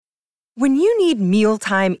When you need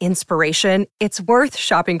mealtime inspiration, it's worth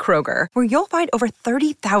shopping Kroger, where you'll find over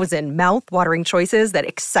 30,000 mouth-watering choices that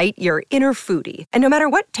excite your inner foodie. And no matter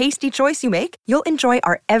what tasty choice you make, you'll enjoy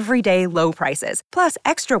our everyday low prices, plus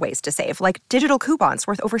extra ways to save, like digital coupons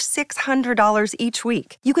worth over $600 each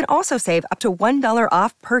week. You can also save up to $1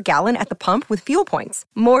 off per gallon at the pump with fuel points.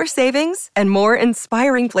 More savings and more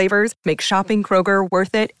inspiring flavors make shopping Kroger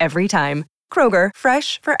worth it every time. Kroger,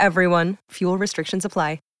 fresh for everyone. Fuel restrictions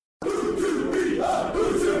apply.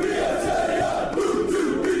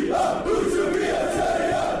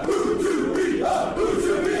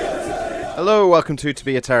 Hello, welcome to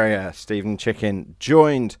Be a Terrier. Stephen Chicken,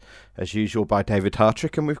 joined as usual by David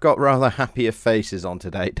Hartrick, and we've got rather happier faces on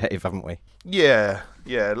today, Dave, haven't we? Yeah.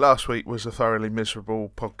 Last week was a thoroughly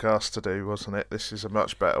miserable podcast to do, wasn't it? This is a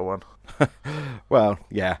much better one. Well,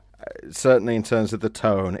 yeah, certainly in terms of the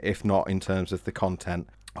tone, if not in terms of the content.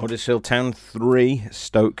 Huddersfield Town 3,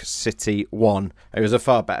 Stoke City 1. It was a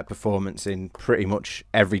far better performance in pretty much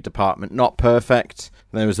every department. Not perfect.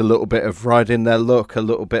 There was a little bit of riding their luck, a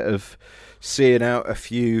little bit of seeing out a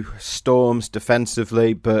few storms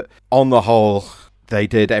defensively, but on the whole, they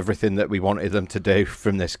did everything that we wanted them to do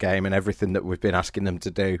from this game and everything that we've been asking them to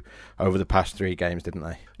do over the past 3 games, didn't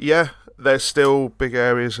they? Yeah, there's still big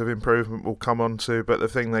areas of improvement we'll come on to, but the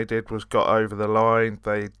thing they did was got over the line.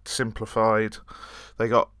 They simplified. They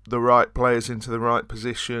got the right players into the right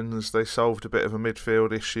positions. They solved a bit of a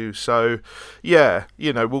midfield issue. So, yeah,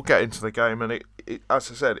 we'll get into the game. And as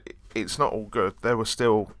I said, it's not all good. There were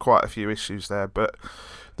still quite a few issues there. But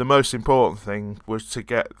the most important thing was to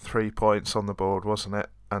get 3 points on the board, wasn't it?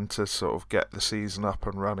 And to sort of get the season up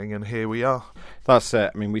and running. And here we are. That's it.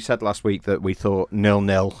 I mean, we said last week that we thought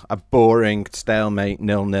 0-0, a boring stalemate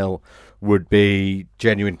 0-0, would be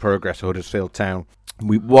genuine progress for Huddersfield Town.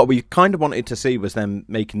 What we kind of wanted to see was them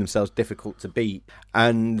making themselves difficult to beat.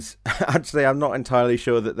 And actually, I'm not entirely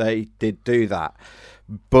sure that they did do that.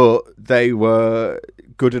 But they were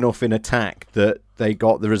good enough in attack that they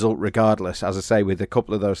got the result regardless. As I say, with a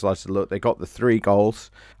couple of those slices of luck, they got the 3 goals,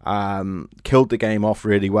 killed the game off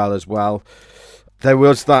really well as well. There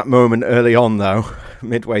was that moment early on, though,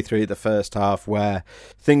 midway through the first half, where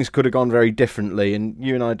things could have gone very differently. And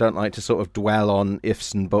you and I don't like to sort of dwell on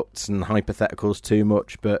ifs and buts and hypotheticals too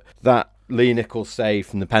much, but that Lee Nichols save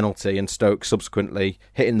from the penalty and Stoke subsequently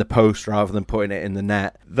hitting the post rather than putting it in the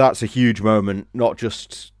net, that's a huge moment, not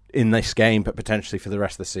just in this game, but potentially for the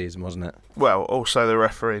rest of the season, wasn't it? Well, also the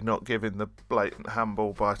referee not giving the blatant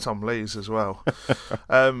handball by Tom Lees as well.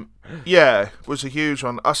 Yeah, was a huge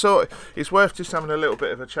one. I saw it's worth just having a little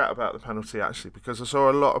bit of a chat about the penalty, actually, because I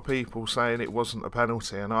saw a lot of people saying it wasn't a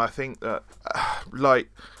penalty, and I think that,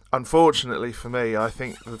 unfortunately for me, I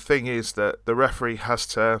think the thing is that the referee has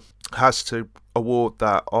to award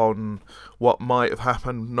that on what might have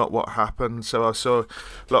happened, not what happened. So I saw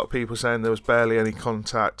a lot of people saying there was barely any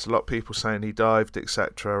contact, a lot of people saying he dived,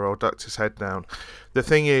 etc., or ducked his head down. The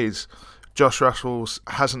thing is, Josh Russell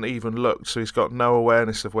hasn't even looked, so he's got no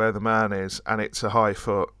awareness of where the man is, and it's a high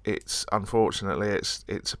foot. Unfortunately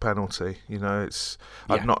it's a penalty.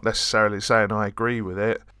 I'm not necessarily saying I agree with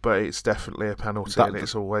it, but it's definitely a penalty, and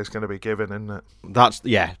it's always going to be given, isn't it?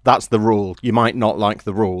 That's the rule. You might not like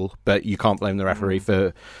the rule, but you can't blame the referee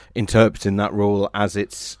for interpreting that rule as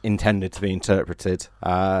it's intended to be interpreted.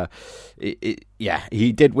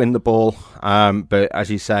 He did win the ball, but as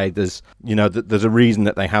you say, there's a reason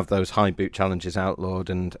that they have those high boot challenges outlawed,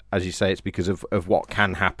 and as you say, it's because of what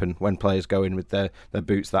can happen when players go in with their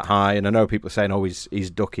boots that high. And I know people are saying, "Oh, he's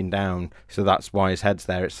ducking down, so that's why his head's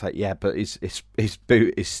there." It's like, yeah, but his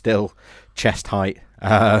boot is still chest height,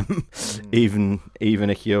 even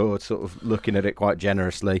if you're sort of looking at it quite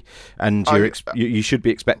generously, and you should be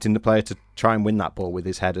expecting the player to try and win that ball with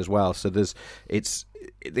his head as well. So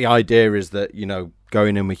the idea is that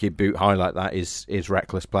going in with your boot high like that is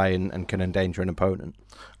reckless play and can endanger an opponent.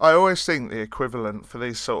 I always think the equivalent for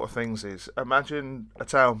these sort of things is, imagine a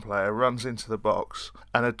Town player runs into the box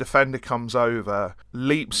and a defender comes over,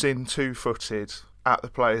 leaps in 2-footed at the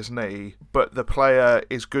player's knee, but the player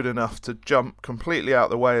is good enough to jump completely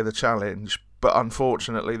out the way of the challenge, but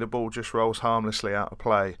unfortunately the ball just rolls harmlessly out of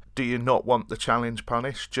play. Do you not want the challenge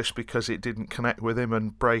punished just because it didn't connect with him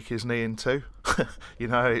and break his knee in two?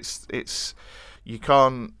 It's you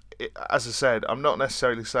can't. As I said, I'm not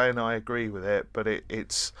necessarily saying I agree with it, but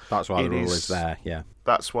that's why the rule is there. Yeah,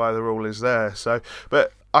 that's why the rule is there. So,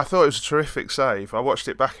 but I thought it was a terrific save. I watched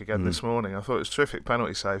it back again this morning. I thought it was a terrific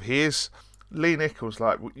penalty save. He is Lee Nichols,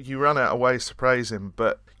 like, you run out of ways to praise him,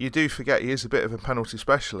 but you do forget he is a bit of a penalty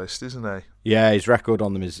specialist, isn't he? Yeah, his record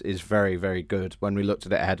on them is very, very good. When we looked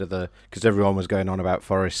at it ahead of because everyone was going on about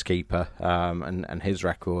Forest's keeper and his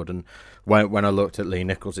record, and when I looked at Lee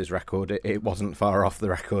Nichols' record, it wasn't far off the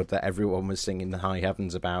record that everyone was singing the high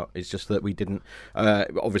heavens about. It's just that we didn't.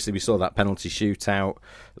 Obviously, we saw that penalty shootout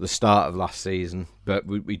at the start of last season, but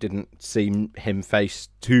we didn't see him face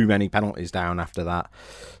too many penalties down after that.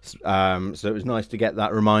 So it was nice to get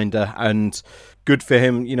that reminder, and good for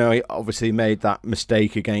him. You know, he obviously made that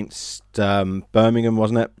mistake against Birmingham,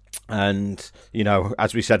 wasn't it? And, you know,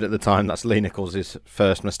 as we said at the time, that's Lee Nichols'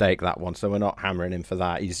 first mistake, that one. So we're not hammering him for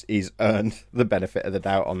that. He's earned the benefit of the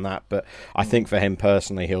doubt on that. But I think for him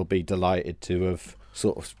personally, he'll be delighted to have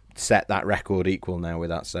sort of set that record equal now with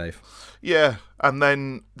that save. Yeah, and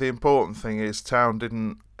then the important thing is Town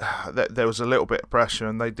didn't... There was a little bit of pressure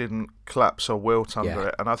and they didn't collapse or wilt under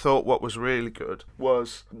it. And I thought what was really good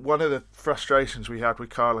was one of the frustrations we had with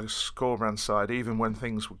Carlos Corberán's side, even when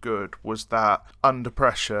things were good, was that under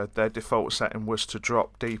pressure their default setting was to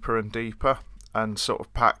drop deeper and deeper and sort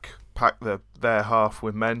of pack their half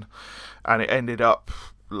with men, and it ended up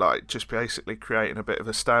like just basically creating a bit of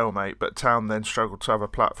a stalemate. But Town then struggled to have a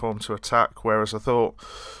platform to attack, whereas I thought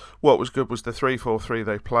what was good was the 3-4-3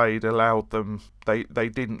 they played allowed them. They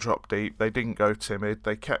didn't drop deep. They didn't go timid.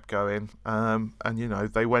 They kept going. And, you know,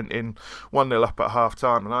 they went in 1-0 up at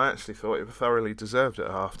half-time. And I actually thought it thoroughly deserved it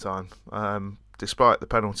at half-time. Despite the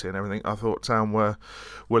penalty and everything, I thought Town were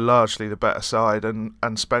largely the better side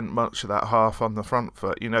and spent much of that half on the front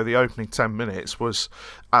foot. You know, the opening 10 minutes was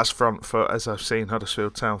as front foot as I've seen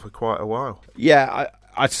Huddersfield Town for quite a while. Yeah,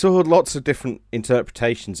 I saw lots of different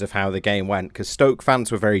interpretations of how the game went, because Stoke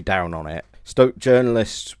fans were very down on it. Stoke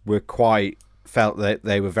journalists felt that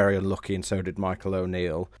they were very unlucky, and so did Michael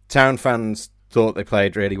O'Neill. Town fans thought they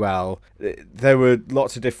played really well. There were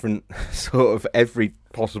lots of different sort of every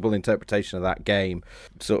possible interpretation of that game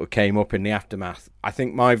sort of came up in the aftermath. I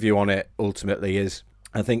think my view on it ultimately is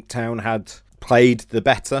I think Town had played the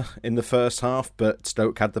better in the first half, but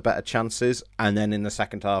Stoke had the better chances, and then in the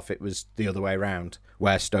second half it was the other way around,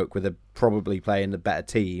 where Stoke were probably playing the better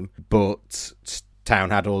team, but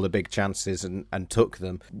Town had all the big chances and took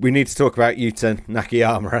them. We need to talk about Yuta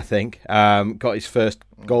Nakayama, I think. Got his first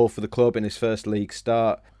goal for the club in his first league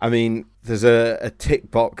start. I mean, there's a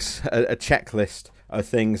tick box, a checklist of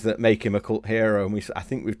things that make him a cult hero, and I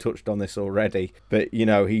think we've touched on this already. But, you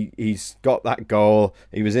know, he's got that goal.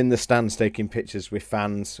 He was in the stands taking pictures with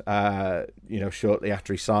fans, shortly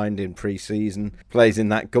after he signed in pre-season. Plays in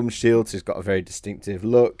that gum shield, so he's got a very distinctive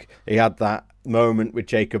look. He had that moment with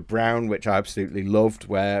Jacob Brown, which I absolutely loved,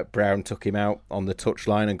 where Brown took him out on the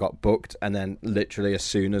touchline and got booked, and then literally as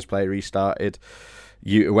soon as play restarted,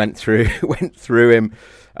 you went through him,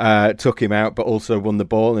 took him out, but also won the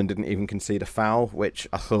ball and didn't even concede a foul, which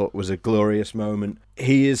I thought was a glorious moment.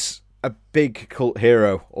 He is a big cult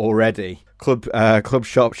hero already. Club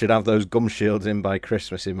shop should have those gum shields in by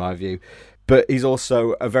Christmas, in my view. But he's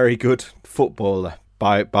also a very good footballer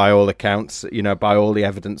by all accounts. You know, by all the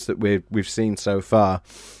evidence that we've seen so far,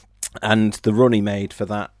 and the run he made for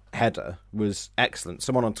that header was excellent.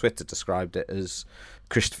 Someone on Twitter described it as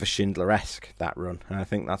Christopher Schindler-esque, that run, and I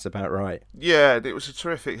think that's about right. Yeah, it was a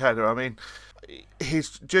terrific header. I mean,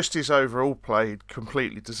 his overall play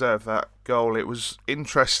completely deserved that goal. It was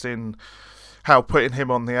interesting how putting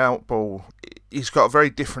him on the out ball, he's got a very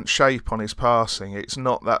different shape on his passing. It's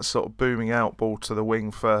not that sort of booming out ball to the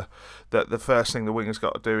wing for that. The first thing the winger's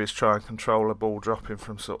got to do is try and control a ball dropping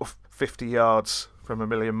from sort of 50 yards from a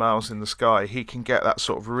million miles in the sky. He can get that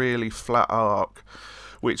sort of really flat arc,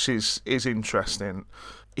 which is interesting.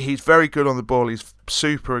 He's very good on the ball. He's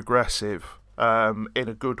super aggressive in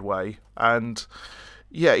a good way. And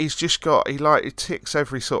yeah, he's just he ticks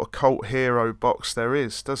every sort of cult hero box there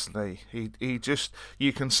is, doesn't he? He just,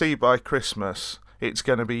 you can see by Christmas it's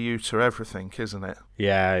going to be you to everything, isn't it?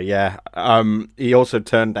 Yeah. He also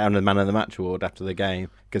turned down the Man of the Match award after the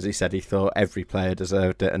game because he said he thought every player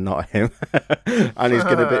deserved it and not him. and he's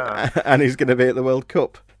going to be at the World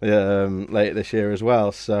Cup later this year as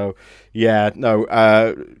well. So yeah,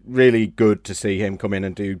 really good to see him come in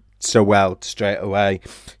and do so well straight away.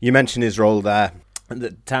 You mentioned his role there.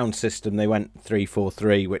 The Town system, they went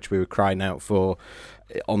 3-4-3, which we were crying out for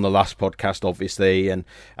on the last podcast, obviously, and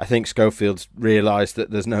I think Schofield's realised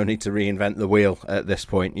that there's no need to reinvent the wheel at this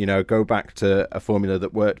point. You know, go back to a formula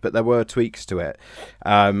that worked, but there were tweaks to it.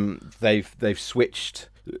 They've switched.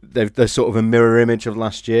 They're sort of a mirror image of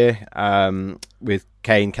last year, with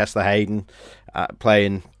Kane, Kessler-Hayden,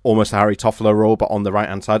 playing almost a Harry Toffolo role, but on the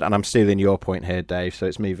right-hand side. And I'm stealing your point here, Dave, so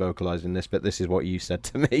it's me vocalising this, but this is what you said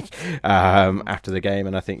to me after the game,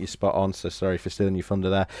 and I think you're spot on, so sorry for stealing your thunder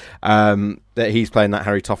there. That he's playing that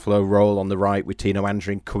Harry Toffolo role on the right with Tino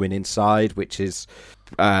Anjorin coming inside, which is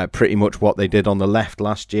pretty much what they did on the left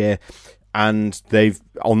last year. And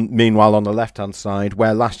meanwhile on the left-hand side,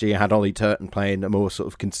 where last year you had Ollie Turton playing a more sort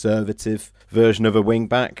of conservative version of a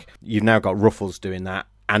wing-back, you've now got Ruffles doing that,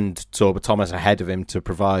 and Sorba Thomas ahead of him to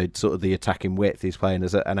provide sort of the attacking width. He's playing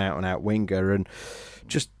as an out-and-out winger, and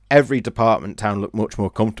just every department Town looked much more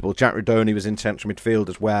comfortable. Jack Rudoni was in central midfield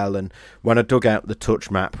as well, and when I dug out the touch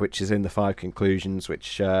map, which is in the 5 conclusions,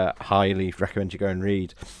 which highly recommend you go and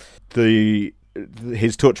read,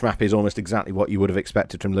 his touch map is almost exactly what you would have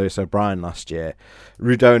expected from Lewis O'Brien last year.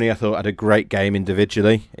 Rudoni, I thought, had a great game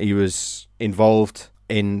individually. He was involved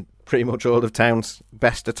in pretty much all of Town's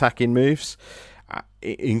best attacking moves,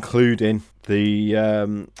 including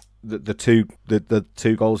the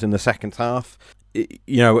two goals in the second half.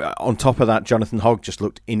 On top of that, Jonathan Hogg just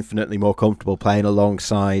looked infinitely more comfortable playing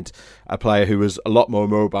alongside a player who was a lot more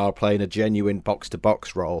mobile, playing a genuine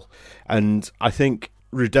box-to-box role. And I think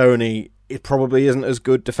Rudoni, it probably isn't as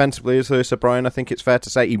good defensively as Lewis O'Brien. I think it's fair to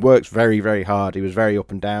say he works very, very hard. He was very up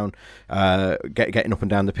and down, getting up and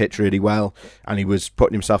down the pitch really well, and he was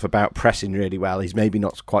putting himself about, pressing really well. He's maybe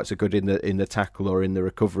not quite so good in the tackle or in the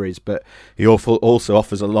recoveries, but he also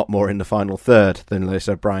offers a lot more in the final third than Lewis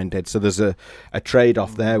O'Brien did. So there's a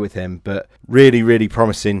trade-off there with him, but really, really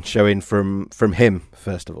promising showing from him,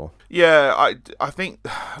 first of all. Yeah, I think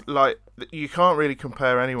you can't really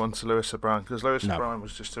compare anyone to Lewis O'Brien, because Lewis O'Brien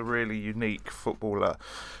was just a really unique footballer.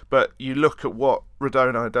 But you look at what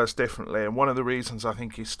Rudoni does differently, and one of the reasons I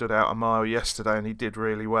think he stood out a mile yesterday, and he did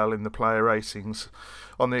really well in the player ratings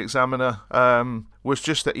on the Examiner, was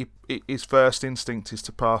just that his first instinct is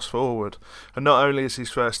to pass forward. And not only is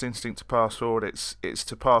his first instinct to pass forward, it's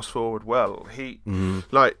to pass forward well. He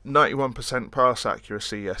 91% pass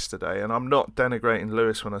accuracy yesterday, and I'm not denigrating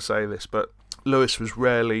Lewis when I say this, but Lewis was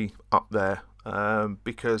rarely up there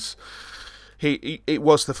because it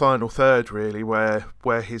was the final third really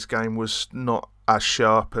where his game was not as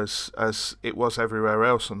sharp as it was everywhere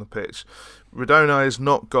else on the pitch. Rudoni has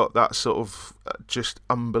not got that sort of just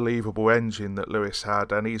unbelievable engine that Lewis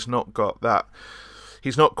had, and he's not got that.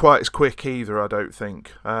 He's not quite as quick either, I don't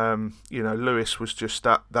think. Lewis was just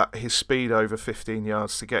that his speed over 15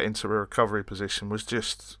 yards to get into a recovery position was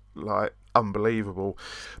just like unbelievable.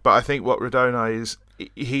 But I think what Rudoni is,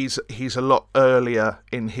 he's a lot earlier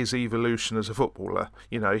in his evolution as a footballer.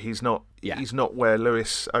 He's not where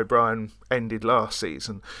Lewis O'Brien ended last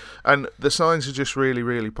season, and the signs are just really,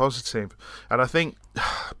 really positive. And I think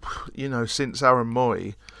since Aaron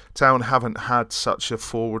Moy, Town haven't had such a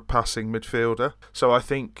forward passing midfielder. So I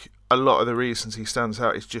think a lot of the reasons he stands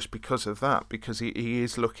out is just because of that, because he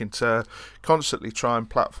is looking to constantly try and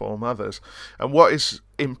platform others. And what has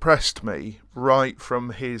impressed me right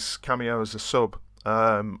from his cameo as a sub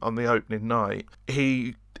on the opening night,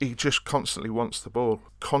 he just constantly wants the ball,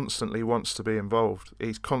 constantly wants to be involved.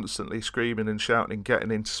 He's constantly screaming and shouting,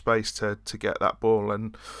 getting into space to get that ball.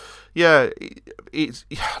 And yeah, it's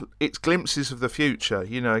glimpses of the future.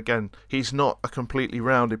 Again, he's not a completely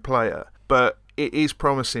rounded player, but it is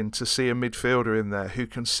promising to see a midfielder in there who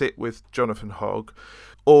can sit with Jonathan Hogg,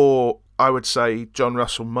 or I would say John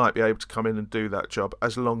Russell might be able to come in and do that job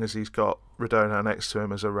as long as he's got Rudoni next to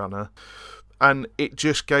him as a runner. And it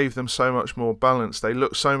just gave them so much more balance. They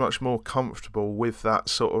look so much more comfortable with that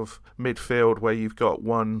sort of midfield where you've got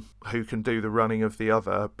one who can do the running of the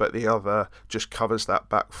other, but the other just covers that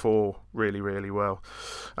back four really, really well.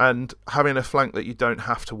 And having a flank that you don't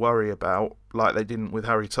have to worry about, like they didn't with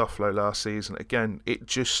Harry Toffolo last season, again,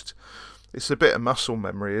 it's a bit of muscle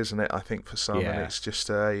memory, isn't it? I think for some, and it's just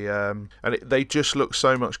they just look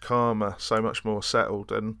so much calmer, so much more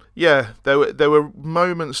settled. And yeah, there were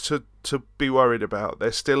moments to be worried about.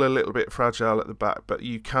 They're still a little bit fragile at the back, but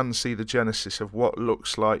you can see the genesis of what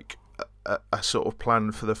looks like a sort of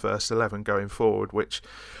plan for the first 11 going forward, which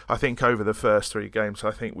I think over the first 3 games,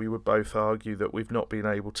 I think we would both argue that we've not been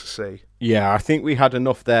able to see. Yeah, I think we had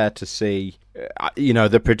enough there to see.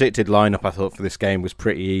 The predicted lineup I thought for this game was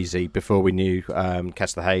pretty easy before we knew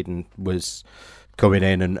Kessler-Hayden was coming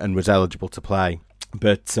in and was eligible to play.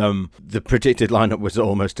 But the predicted lineup was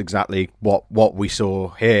almost exactly what we saw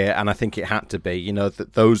here, and I think it had to be.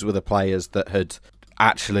 That those were the players that had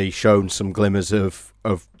actually shown some glimmers of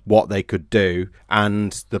what they could do,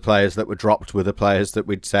 and the players that were dropped were the players that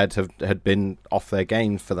we'd said had been off their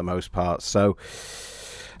game for the most part. So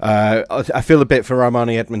I feel a bit for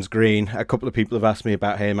Armani Edmonds-Green. A couple of people have asked me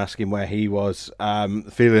about him, asking where he was.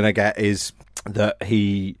 The feeling I get is that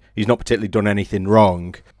he's not particularly done anything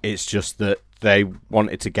wrong. It's just that they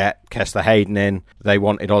wanted to get Kessler Hayden in. They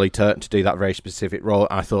wanted Ollie Turton to do that very specific role.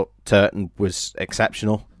 I thought Turton was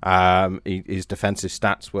exceptional. His defensive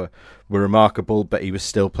stats were remarkable, but he was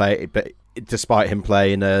still playing. But despite him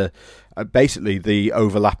playing basically the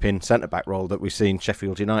overlapping centre-back role that we've seen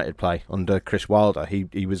Sheffield United play under Chris Wilder,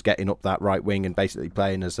 he was getting up that right wing and basically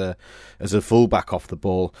playing as a full-back off the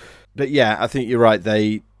ball. But yeah, I think you're right.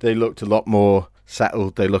 They looked a lot more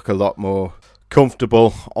settled. They look a lot more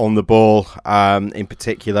comfortable on the ball, in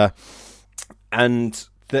particular. And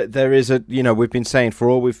there is we've been saying for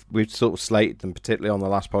all we've sort of slated them, particularly on the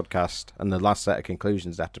last podcast and the last set of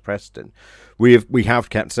conclusions after Preston, we have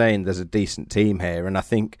kept saying there's a decent team here, and I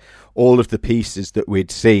think all of the pieces that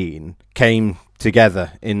we'd seen came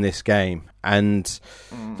together in this game, and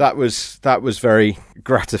that was very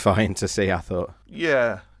gratifying to see, I thought.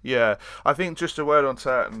 Yeah. I think just a word on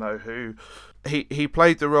Turton though, who he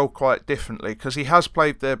played the role quite differently, because he has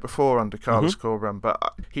played there before under Carlos Corberán,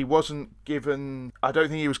 but he wasn't given. I don't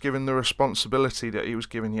think he was given the responsibility that he was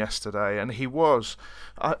given yesterday, and he was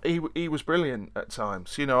brilliant at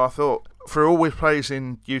times. I thought for all his plays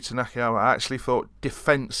in Yuta Nakayama, I actually thought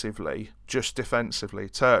defensively,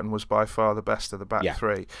 Turton was by far the best of the back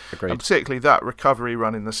three. Agreed. And particularly that recovery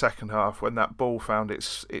run in the second half when that ball found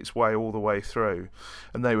its way all the way through,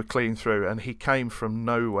 and they were clean through, and he came from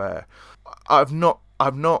nowhere. He's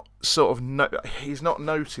not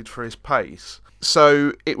noted for his pace.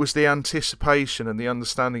 So it was the anticipation and the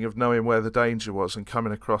understanding of knowing where the danger was and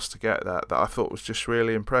coming across to get that I thought was just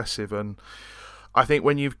really impressive. And I think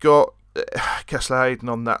when you've got Kessler Hayden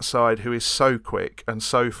on that side, who is so quick and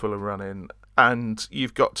so full of running, and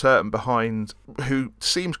you've got Turton behind, who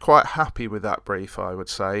seems quite happy with that brief, I would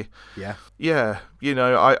say. Yeah.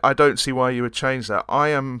 I don't see why you would change that. I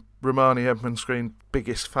am Romani Edmonds-Green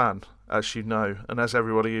biggest fan, as you know, and as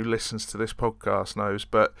everybody who listens to this podcast knows,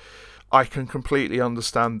 but I can completely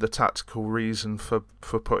understand the tactical reason for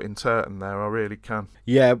putting Turton there. I really can.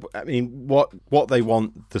 Yeah, I mean, what they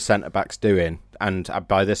want the centre-backs doing, and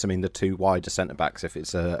by this I mean the two wider centre-backs if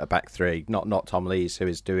it's a back three, not Tom Lees, who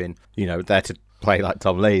is doing, there to play like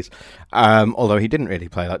Tom Lees. Although he didn't really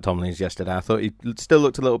play like Tom Lees yesterday. I thought he still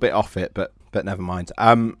looked a little bit off it, but never mind.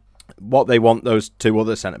 What they want those two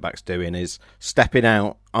other centre-backs doing is stepping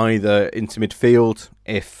out either into midfield.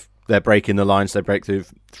 If they're breaking the lines, they break through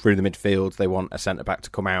the midfield, they want a centre-back to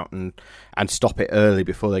come out and stop it early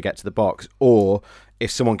before they get to the box. Or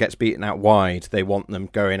if someone gets beaten out wide, they want them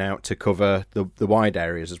going out to cover the wide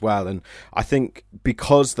areas as well. And I think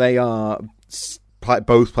because they are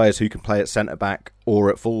both players who can play at centre-back or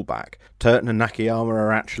at full-back, Turton and Nakayama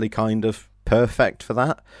are actually kind of perfect for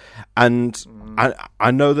that. And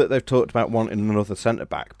I know that they've talked about wanting another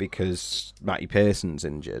centre-back because Matty Pearson's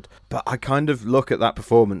injured, but I kind of look at that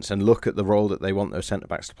performance and look at the role that they want those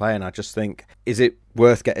centre-backs to play, and I just think, is it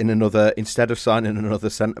worth getting another, instead of signing another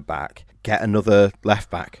centre-back, get another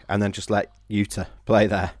left-back and then just let Yuta play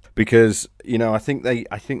there? Because, I think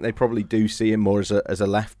they probably do see him more as a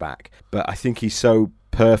left-back, but I think he's so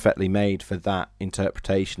perfectly made for that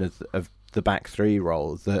interpretation of the back three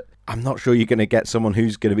role that I'm not sure you're going to get someone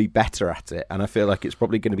who's going to be better at it, and I feel like it's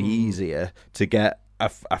probably going to be easier to get a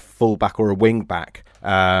full back or a wing back,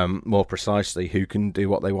 more precisely, who can do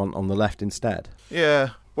what they want on the left instead.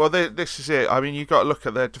 Yeah. Well, this is it. I mean, you've got to look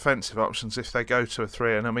at their defensive options if they go to a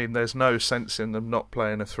 3, and I mean, there's no sense in them not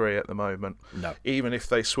playing a 3 at the moment. No. Even if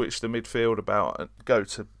they switch the midfield about and go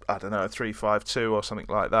to, I don't know, a 3-5-2 or something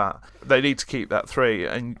like that, they need to keep that 3.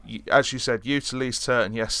 And as you said, Yuta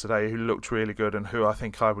Turton yesterday, who looked really good and who I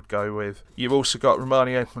think I would go with. You've also got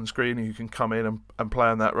Romani Edmonds-Green, who can come in and play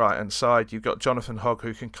on that right-hand side. You've got Jonathan Hogg,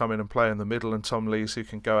 who can come in and play in the middle, and Tom Lees, who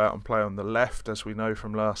can go out and play on the left, as we know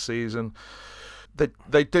from last season.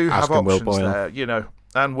 They do have options there,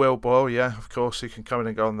 and Will Boyle, yeah, of course, who can come in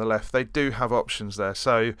and go on the left. They do have options there.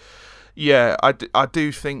 So, yeah, I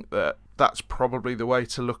do think that that's probably the way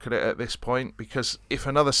to look at it at this point, because if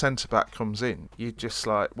another centre-back comes in, you're just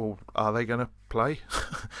like, well, are they going to play?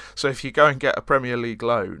 So if you go and get a Premier League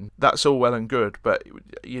loan, that's all well and good, but,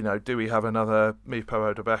 do we have another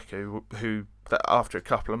Mipo Odebeku who that after a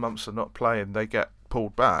couple of months of not playing, they get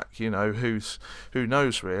pulled back? Who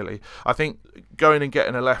knows really? I think going and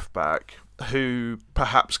getting a left back who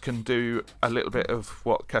perhaps can do a little bit of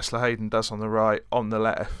what Kessler Hayden does on the right, on the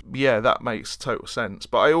left, yeah, that makes total sense.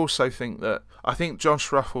 But I also think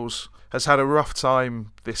Josh Ruffles has had a rough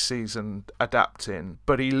time this season adapting,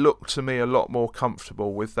 but he looked to me a lot more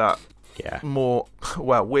comfortable with that more,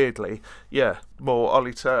 well, weirdly, more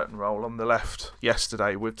Ollie Turton role on the left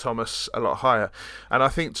yesterday with Thomas a lot higher. And I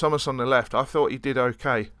think Thomas on the left, I thought he did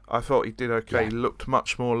okay. He looked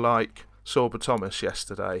much more like Sorba Thomas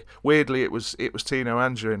yesterday. Weirdly, it was Tino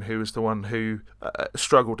Anjorin who was the one who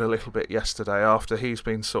struggled a little bit yesterday after he's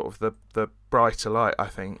been sort of the brighter light, I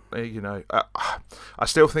think. I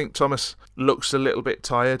still think Thomas looks a little bit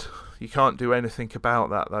tired. You can't do anything about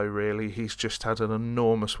that, though, really. He's just had an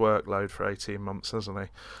enormous workload for 18 months, hasn't he?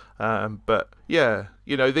 But, yeah,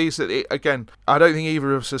 these again, I don't think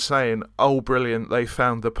either of us are saying, oh, brilliant, they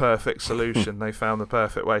found the perfect solution, they found the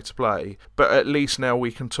perfect way to play. But at least now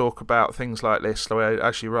we can talk about things like this,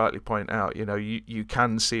 as you rightly point out, you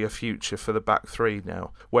can see a future for the back three now.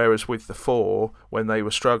 Whereas with the four, when they were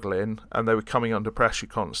struggling and they were coming under pressure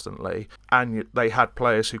constantly, and they had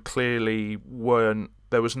players who clearly weren't,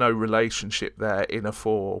 there was no relationship there in a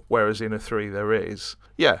four, whereas in a three there is.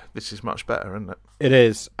 Yeah, this is much better, isn't it? It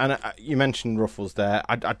is. And you mentioned Ruffels there.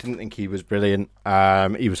 I didn't think he was brilliant.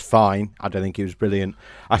 He was fine. I don't think he was brilliant.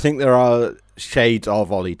 I think there are shades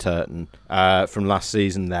of Ollie Turton from last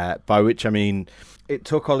season there, by which I mean it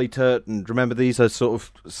took Ollie Turton. Remember, these are sort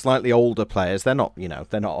of slightly older players. They're not,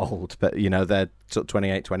 they're not old, but, they're sort of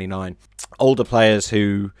 28, 29. Older players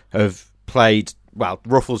who have played. Well,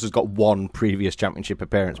 Ruffels has got one previous championship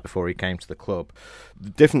appearance before he came to the club. The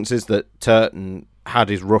difference is that Turton had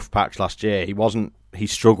his rough patch last year. He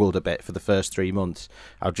struggled a bit for the first 3 months.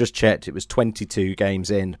 I've just checked, it was 22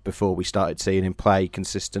 games in before we started seeing him play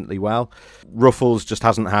consistently well. Ruffels just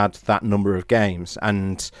hasn't had that number of games,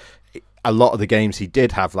 and a lot of the games he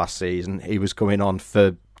did have last season, he was coming on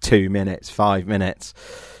for 2 minutes, 5 minutes.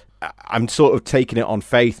 I'm sort of taking it on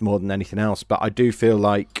faith more than anything else, but I do feel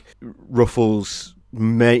like Ruffels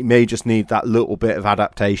may just need that little bit of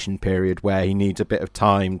adaptation period where he needs a bit of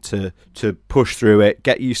time to push through it,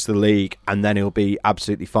 get used to the league, and then he'll be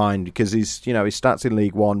absolutely fine, because his stats in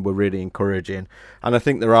League One were really encouraging, and I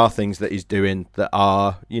think there are things that he's doing that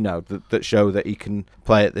are that show that he can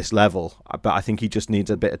play at this level, but I think he just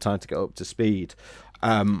needs a bit of time to get up to speed.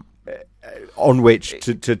 On which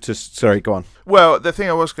to sorry, go on. Well, the thing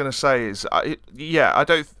I was going to say is, I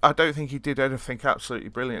don't think he did anything absolutely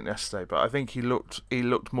brilliant yesterday, but I think he looked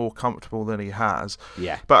more comfortable than he has.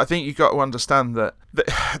 Yeah. But I think you've got to understand that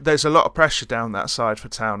there's a lot of pressure down that side for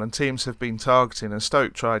Town, and teams have been targeting, and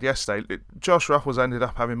Stoke tried yesterday. Josh Ruffels ended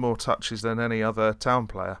up having more touches than any other Town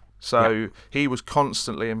player, so he was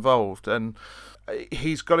constantly involved, and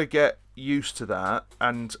he's got to get used to that,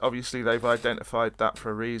 and obviously they've identified that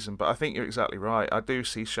for a reason. But I think you're exactly right. I do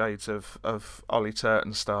see shades of Ollie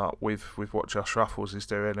Turton start with what Josh Ruffels is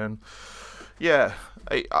doing, and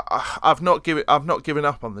I've not given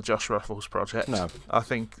up on the Josh Ruffels project. No,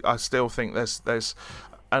 I still think there's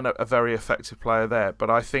a very effective player there, but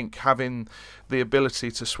I think having the ability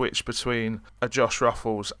to switch between a Josh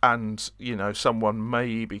Ruffels and someone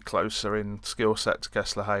maybe closer in skill set to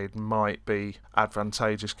Kessler Hayden might be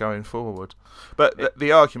advantageous going forward. But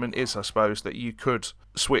the argument is, I suppose, that you could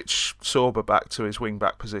switch Sorba back to his wing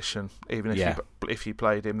back position, even if you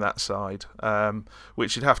played him that side,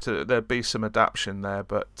 which there'd be some adaptation there.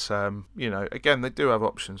 But again, they do have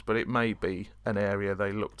options, but it may be an area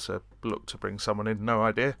they look to bring someone in. No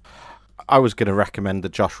idea. I was going to recommend the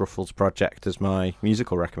Josh Ruffels project as my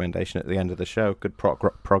musical recommendation at the end of the show. Good prog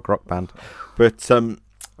rock band, but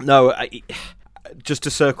no. Just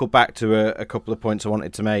to circle back to a couple of points I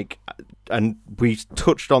wanted to make, and we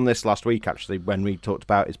touched on this last week actually when we talked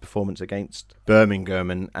about his performance against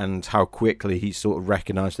Birmingham and how quickly he sort of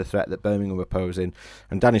recognised the threat that Birmingham were posing.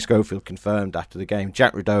 And Danny Schofield confirmed after the game,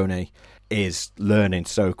 Jack Rodoni is learning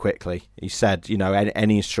so quickly. He said,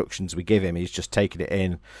 any instructions we give him, he's just taking it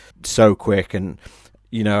in so quick. And,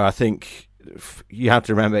 I think you have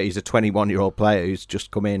to remember he's a 21-year-old player who's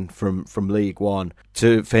just come in from League One.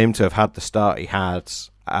 For him to have had the start he had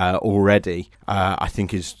already, I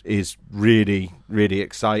think is really, really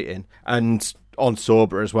exciting. And on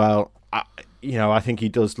Sorba as well, I think he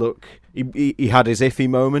does look. He had his iffy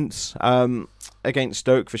moments against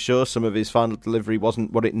Stoke for sure. Some of his final delivery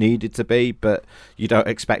wasn't what it needed to be, but you don't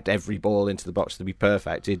expect every ball into the box to be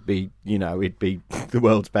perfect. He'd be the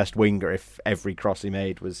world's best winger if every cross he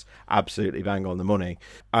made was absolutely bang on the money.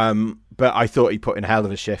 But I thought he put in a hell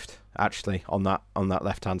of a shift actually on that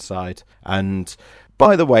left hand side. And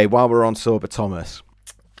by the way, while we're on Sorba Thomas,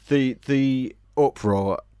 the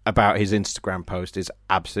uproar about his Instagram post is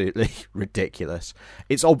absolutely ridiculous.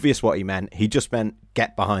 It's obvious what he meant. He just meant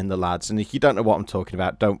get behind the lads. And if you don't know what I'm talking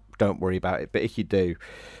about, don't don't worry about it. But if you do,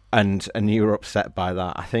 and you're upset by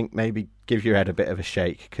that, I think maybe give your head a bit of a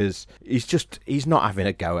shake, because he's not having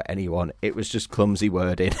a go at anyone. It was just clumsy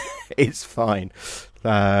wording. It's fine.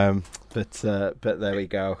 But there we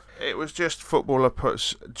go. It was just footballer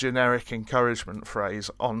puts generic encouragement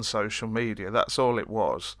phrase on social media. That's all it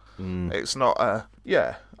was. It's not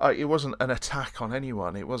it wasn't an attack on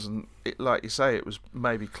anyone. It wasn't, like you say, it was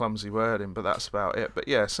maybe clumsy wording, but that's about it. But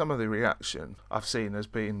yeah, some of the reaction I've seen has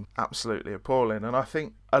been absolutely appalling, and I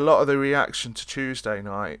think a lot of the reaction to Tuesday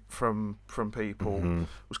night from people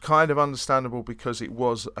was kind of understandable, because it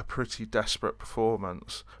was a pretty desperate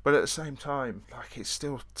performance. But at the same time, like, it's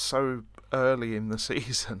still so early in the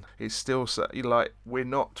season. It's still so, like, we're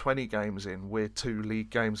not 20 games in, we're 2 league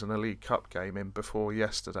games and a League Cup game in before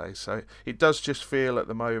yesterday. So it does just feel at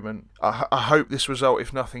the moment, I hope this result,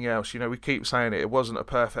 if nothing else, we keep saying it wasn't a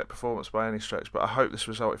perfect performance by any stretch, but I hope this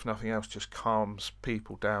result, if nothing else, just calms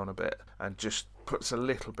people down a bit and just puts a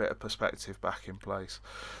little bit of perspective back in place.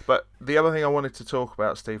 But the other thing I wanted to talk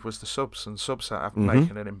about, Steve, was the subs, and subs that are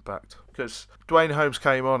making an impact. Because Dwayne Holmes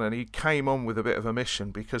came on, and he came on with a bit of a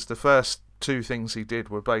mission, because the first 2 things he did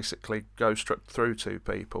were basically go straight through 2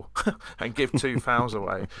 people and give 2 fouls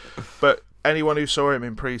away. But anyone who saw him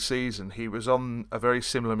in pre-season, he was on a very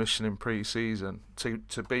similar mission in pre-season to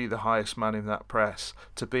be the highest man in that press,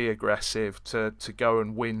 to be aggressive, to go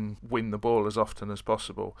and win the ball as often as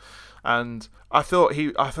possible. And I thought he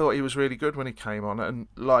was really good when he came on. And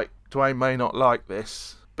like, Dwayne may not like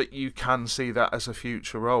this, but you can see that as a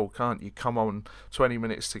future role, can't you? Come on 20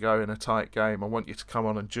 minutes to go in a tight game. I want you to come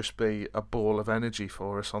on and just be a ball of energy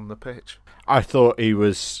for us on the pitch. I thought he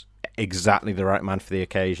was exactly the right man for the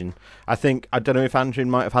occasion. I don't know if Andrew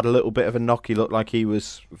might have had a little bit of a knock. He looked like he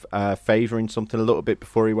was favouring something a little bit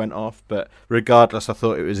before he went off, but regardless, I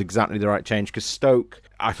thought it was exactly the right change, because Stoke,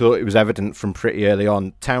 I thought it was evident from pretty early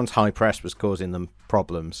on, Town's high press was causing them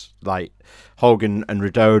problems. Like, Hogan and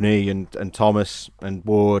Redoni and Thomas and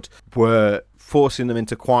Ward were forcing them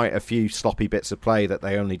into quite a few sloppy bits of play that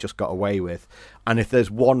they only just got away with. And if there's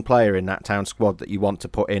one player in that Town squad that you want to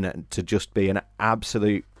put in to just be an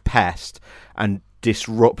absolute pest and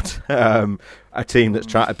disrupt a team that's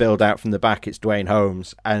trying to build out from the back, it's Dwayne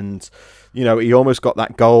Holmes. And he almost got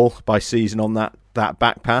that goal by seizing on that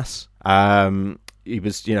back pass. He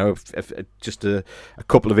was just a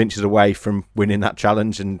couple of inches away from winning that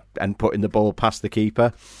challenge and putting the ball past the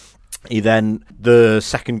keeper. He then, the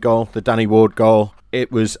second goal, the Danny Ward goal,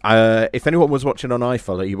 it was, if anyone was watching on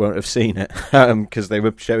iFollow, you won't have seen it, because they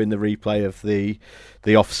were showing the replay of the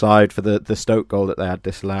offside for the Stoke goal that they had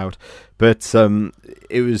disallowed. But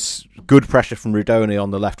it was good pressure from Redoni on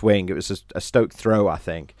the left wing. It was a Stoke throw, I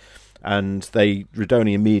think. And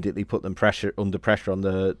Redoni immediately put them under pressure on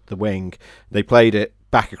the wing. They played it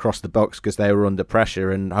back across the box because they were under pressure,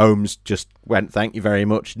 and Holmes just went, thank you very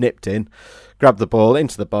much, nipped in, grabbed the ball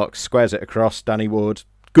into the box, squares it across. Danny Ward,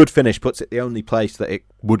 good finish, puts it the only place that it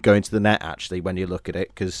would go into the net, actually, when you look at it,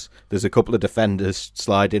 because there's a couple of defenders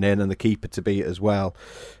sliding in and the keeper to beat as well.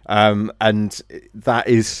 And that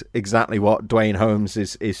is exactly what Dwayne Holmes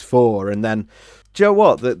is for. And then, do you know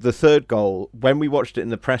what? The third goal, when we watched it in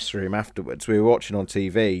the press room afterwards, we were watching on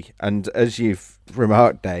TV, and as you've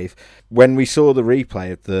remarked, Dave, when we saw the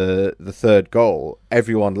replay of the third goal,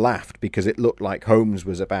 everyone laughed because it looked like Holmes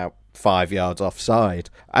was about 5 yards offside.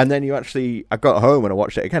 And then I got home and I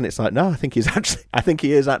watched it again. It's like, no, I think he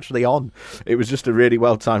is actually on. It was just a really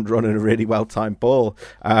well-timed run and a really well-timed ball.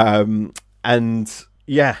 His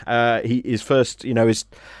first,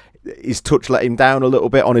 his touch let him down a little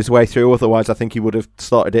bit on his way through. Otherwise, I think he would have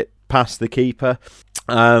started it past the keeper.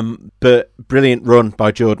 But brilliant run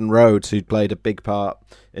by Jordan Rhodes, who'd played a big part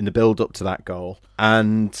in the build-up to that goal.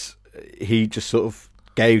 And he just sort of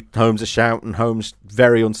gave Holmes a shout, and Holmes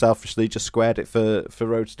very unselfishly just squared it for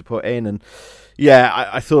Rhodes to put in. And yeah,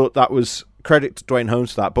 I thought that was credit to Dwayne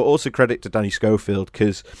Holmes for that, but also credit to Danny Schofield,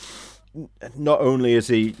 because not only has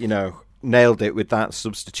he, nailed it with that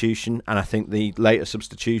substitution, and I think the later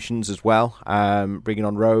substitutions as well, bringing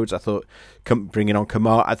on Rhodes, I thought bringing on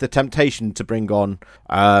Kamara, the temptation to bring on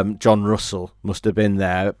John Russell must have been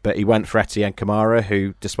there, but he went for Etienne Kamara,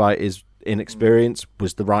 who, despite his inexperience,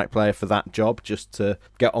 was the right player for that job, just to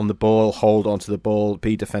get on the ball, hold onto the ball,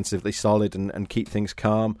 be defensively solid and keep things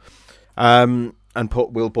calm. And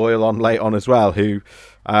put Will Boyle on late on as well, who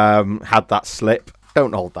had that slip.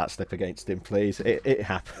 Don't hold that slip against him, please. It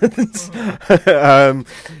happens.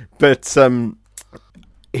 But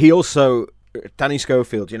he also Danny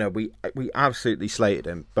Schofield, we absolutely slated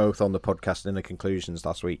him both on the podcast and in the conclusions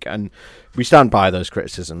last week, and we stand by those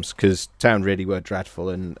criticisms because Town really were dreadful,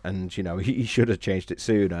 and he should have changed it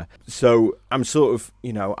sooner. So I'm sort of,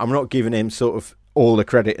 I'm not giving him sort of all the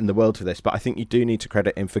credit in the world for this, but I think you do need to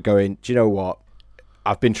credit him for going, do you know what?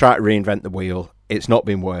 I've been trying to reinvent the wheel. It's not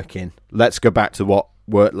been working. Let's go back to what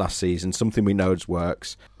worked last season, something we know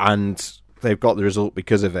works, and they've got the result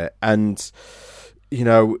because of it. And,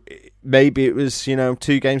 maybe it was,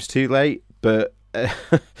 2 games too late, but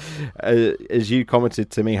as you commented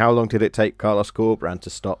to me, how long did it take Carlos Corberán to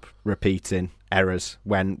stop repeating errors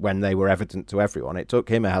when they were evident to everyone? It took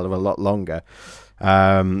him a hell of a lot longer.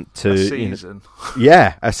 A season.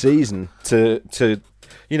 A season to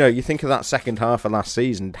you think of that second half of last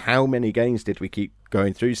season, how many games did we keep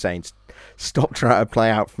going through saying, stop trying to play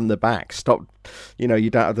out from the back, stop, you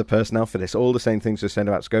don't have the personnel for this, all the same things we're saying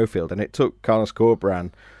about Schofield, and it took Carlos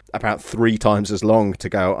Corberán about 3 times as long to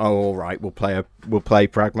go, oh, all right, we'll play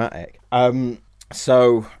pragmatic.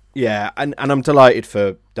 So yeah, and I'm delighted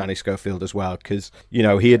for Danny Schofield as well, because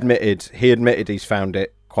he admitted he's found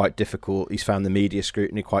it quite difficult. He's found the media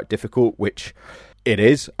scrutiny quite difficult, which it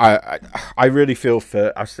is. I really feel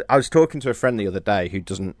for. I was talking to a friend the other day who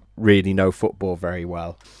doesn't really know football very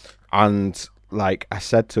well, and I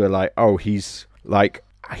said to her he's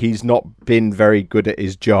not been very good at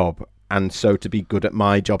his job, and so to be good at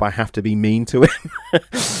my job, I have to be mean to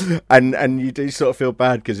him, and you do sort of feel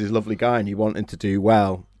bad because he's a lovely guy and you want him to do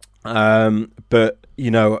well. But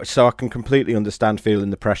so I can completely understand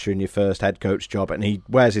feeling the pressure in your first head coach job, and he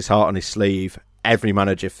wears his heart on his sleeve. Every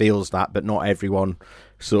manager feels that, but not everyone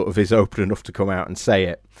sort of is open enough to come out and say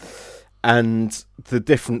it. And the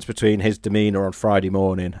difference between his demeanour on Friday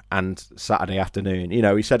morning and Saturday afternoon,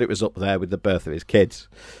 he said it was up there with the birth of his kids,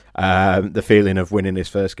 the feeling of winning his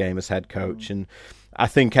first game as head coach. And I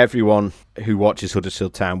think everyone who watches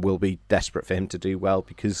Huddersfield Town will be desperate for him to do well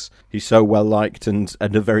because he's so well liked and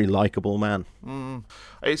a very likeable man.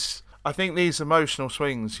 I think these emotional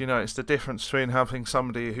swings, it's the difference between having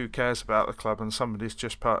somebody who cares about the club and somebody's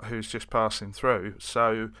who's just passing through.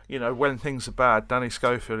 So, when things are bad, Danny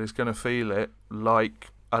Schofield is going to feel it like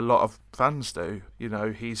a lot of fans do.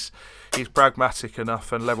 He's pragmatic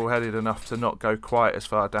enough and level-headed enough to not go quite as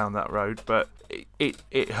far down that road, but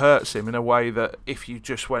it hurts him in a way that if you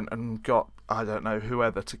just went and got, I don't know,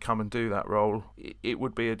 whoever to come and do that role, it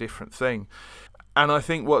would be a different thing. And I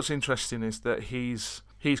think what's interesting is that he's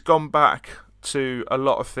gone back to a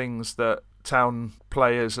lot of things that Town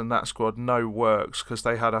players and that squad know works, because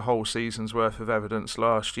they had a whole season's worth of evidence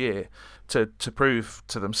last year to prove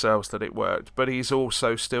to themselves that it worked. But he's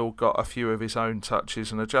also still got a few of his own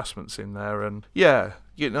touches and adjustments in there. And yeah,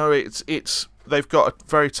 it's they've got a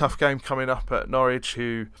very tough game coming up at Norwich,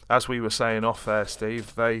 who, as we were saying off there,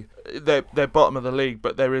 Steve, they're bottom of the league,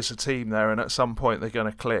 but there is a team there, and at some point they're going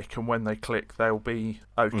to click, and when they click, they'll be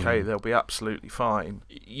okay. They'll be absolutely fine.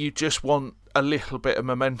 You just want a little bit of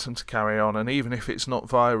momentum to carry on, and even if it's not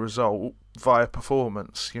via result, via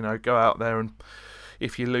performance, go out there, and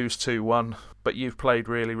if you lose 2-1 but you've played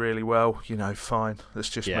really, really well, fine, let's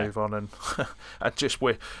just move on and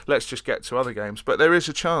let's just get to other games. But there is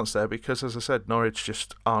a chance there because, as I said, Norwich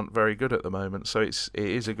just aren't very good at the moment, so it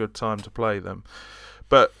is a good time to play them.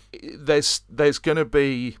 But there's going to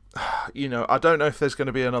be, I don't know if there's going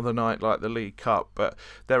to be another night like the League Cup, but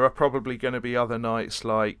there are probably going to be other nights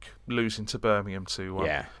like losing to Birmingham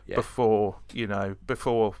 2-1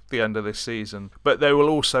 before the end of this season. But there will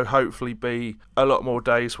also hopefully be a lot more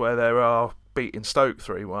days where there are beating Stoke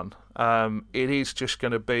 3-1. It is just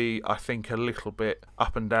going to be, I think, a little bit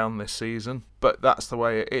up and down this season, but that's the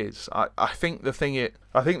way it is. I think the thing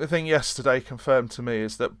yesterday confirmed to me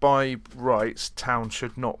is that by rights, Town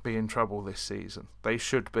should not be in trouble this season. They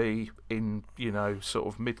should be in, sort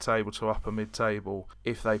of mid-table to upper mid-table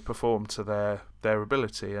if they perform to their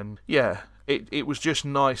ability. And yeah, it was just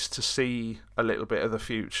nice to see a little bit of the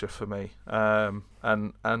future for me. And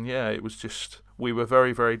yeah, it was just, we were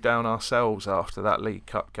very, very down ourselves after that League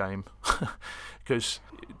Cup game because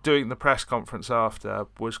doing the press conference after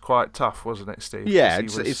was quite tough, wasn't it, Steve? Yeah,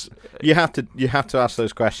 you have to ask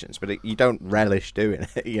those questions, but you don't relish doing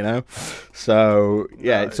it, So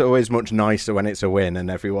yeah, It's always much nicer when it's a win and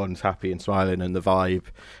everyone's happy and smiling, and the vibe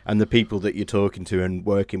and the people that you're talking to and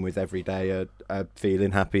working with every day are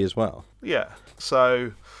feeling happy as well. Yeah.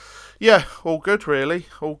 So yeah, all good, really,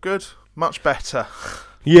 all good, much better.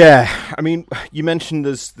 Yeah, I mean, you mentioned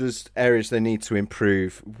there's areas they need to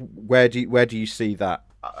improve. Where do you see that?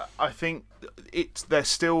 I think they're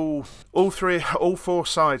still all four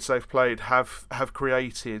sides they've played have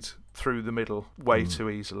created through the middle way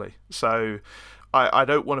too easily. So I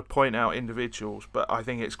don't want to point out individuals, but I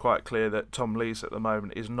think it's quite clear that Tom Lees at the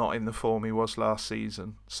moment is not in the form he was last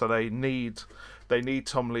season. So they need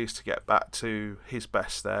Tom Lees to get back to his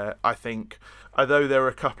best there. I think, although there were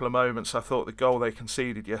a couple of moments, I thought the goal they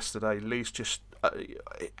conceded yesterday, Lees just,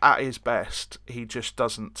 at his best, he just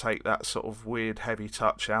doesn't take that sort of weird heavy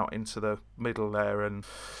touch out into the middle there. And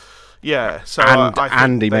yeah, so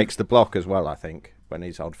and he makes the block as well, I think, when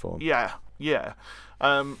he's on form. Yeah.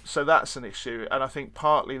 So that's an issue, and I think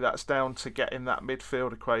partly that's down to getting that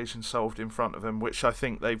midfield equation solved in front of them, which I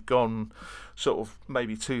think they've gone sort of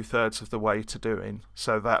maybe 2/3 of the way to doing.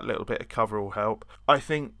 So that little bit of cover will help. I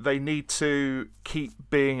think they need to keep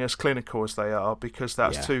being as clinical as they are, because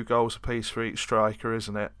that's 2 goals apiece for each striker,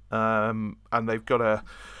 isn't it? And they've got to.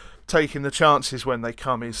 Taking the chances when they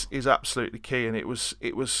come is absolutely key, and it was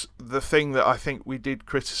the thing that I think we did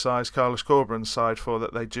criticise Carlos Corberan's side for,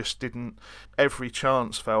 that they just didn't. Every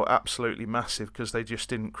chance felt absolutely massive because they just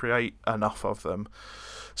didn't create enough of them.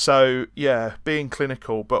 So yeah, being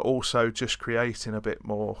clinical but also just creating a bit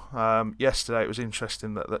more. Yesterday it was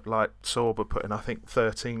interesting that like Sorba put in I think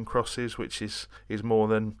 13 crosses, which is more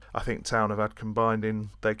than I think Town have had combined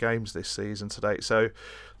in their games this season to date. So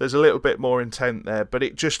there's a little bit more intent there, but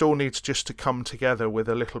it just all needs just to come together with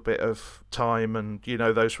a little bit of time and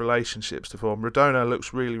those relationships to form. Radona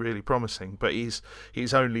looks really, really promising, but he's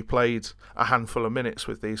only played a handful of minutes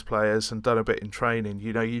with these players and done a bit in training.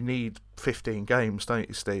 You need 15 games, don't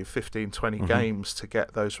you, Steve? 15, 20 games to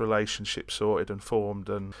get those relationships sorted and formed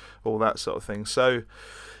and all that sort of thing. So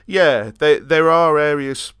yeah, there are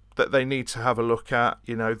areas that they need to have a look at.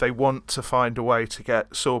 They want to find a way to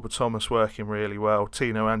get Sorba Thomas working really well,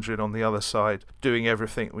 Tino Andrin on the other side doing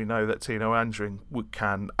everything we know that Tino Andrin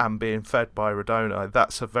can, and being fed by Radona.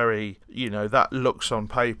 That's a very, that looks on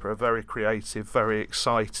paper a very creative, very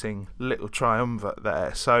exciting little triumvirate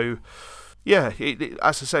there. So yeah,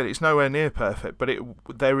 as I said, it's nowhere near perfect, but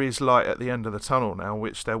there is light at the end of the tunnel now,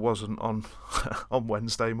 which there wasn't on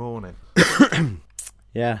Wednesday morning.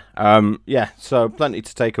 Yeah, so plenty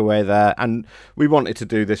to take away there. And we wanted to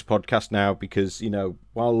do this podcast now because,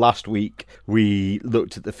 while last week we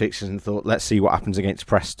looked at the fixtures and thought, let's see what happens against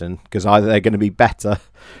Preston, because either they're going to be better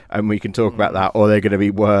and we can talk about that, or they're going to be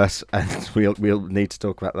worse and we'll need to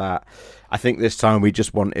talk about that. I think this time we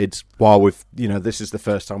just wanted, while we've, this is the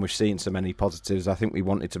first time we've seen so many positives, I think we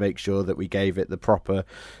wanted to make sure that we gave it the proper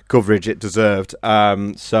coverage it deserved.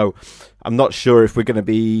 So I'm not sure if we're going to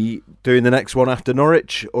be doing the next one after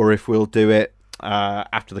Norwich or if we'll do it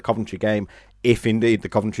after the Coventry game, if indeed the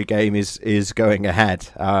Coventry game is going ahead,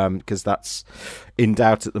 because that's in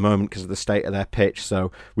doubt at the moment because of the state of their pitch.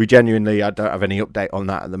 So I don't have any update on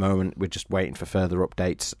that at the moment. We're just waiting for further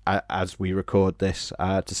updates as we record this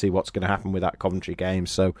to see what's going to happen with that Coventry game.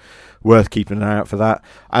 So worth keeping an eye out for that.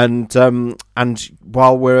 And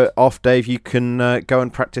while we're off, Dave, you can go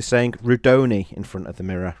and practice saying Rudoni in front of the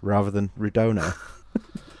mirror rather than Rudona.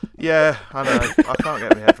 Yeah, I know. I can't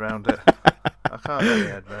get my head around it.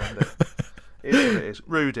 It is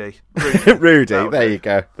Rudy. Rudy. There you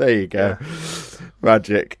go. Yeah.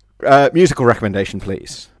 Magic. Musical recommendation,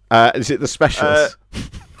 please. Is it The Specials?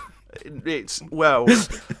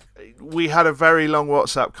 We had a very long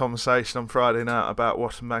WhatsApp conversation on Friday night about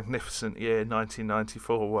what a magnificent year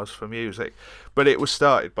 1994 was for music, but it was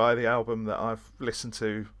started by the album that I've listened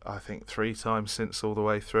to, I think, 3 times since all the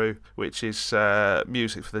way through, which is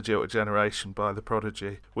Music for the Jilted Generation by The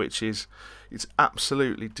Prodigy, it's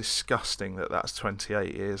absolutely disgusting that that's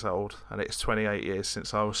 28 years old, and it's 28 years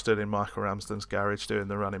since I was stood in Michael Ramsden's garage doing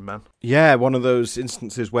The Running Man. Yeah, one of those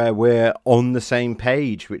instances where we're on the same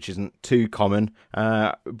page, which isn't too common.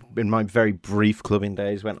 In my very brief clubbing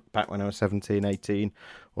days, back when I was 17, 18,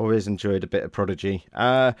 always enjoyed a bit of Prodigy.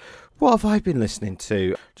 What have I been listening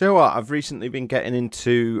to? Do you know what? I've recently been getting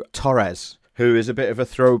into Torres, who is a bit of a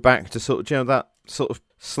throwback to sort of, that sort of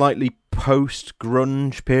slightly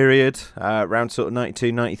post-grunge period, around sort of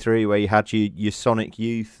 92, 93, where you had your Sonic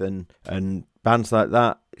Youth and bands like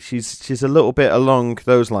that. She's a little bit along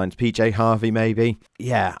those lines. PJ Harvey, maybe.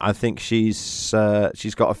 Yeah, I think she's got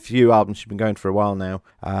a few albums she's been going for a while now.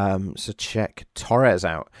 So check Torres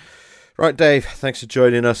out. Right, Dave, thanks for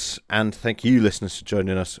joining us, and thank you, listeners, for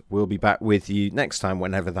joining us. We'll be back with you next time,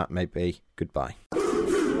 whenever that may be. Goodbye.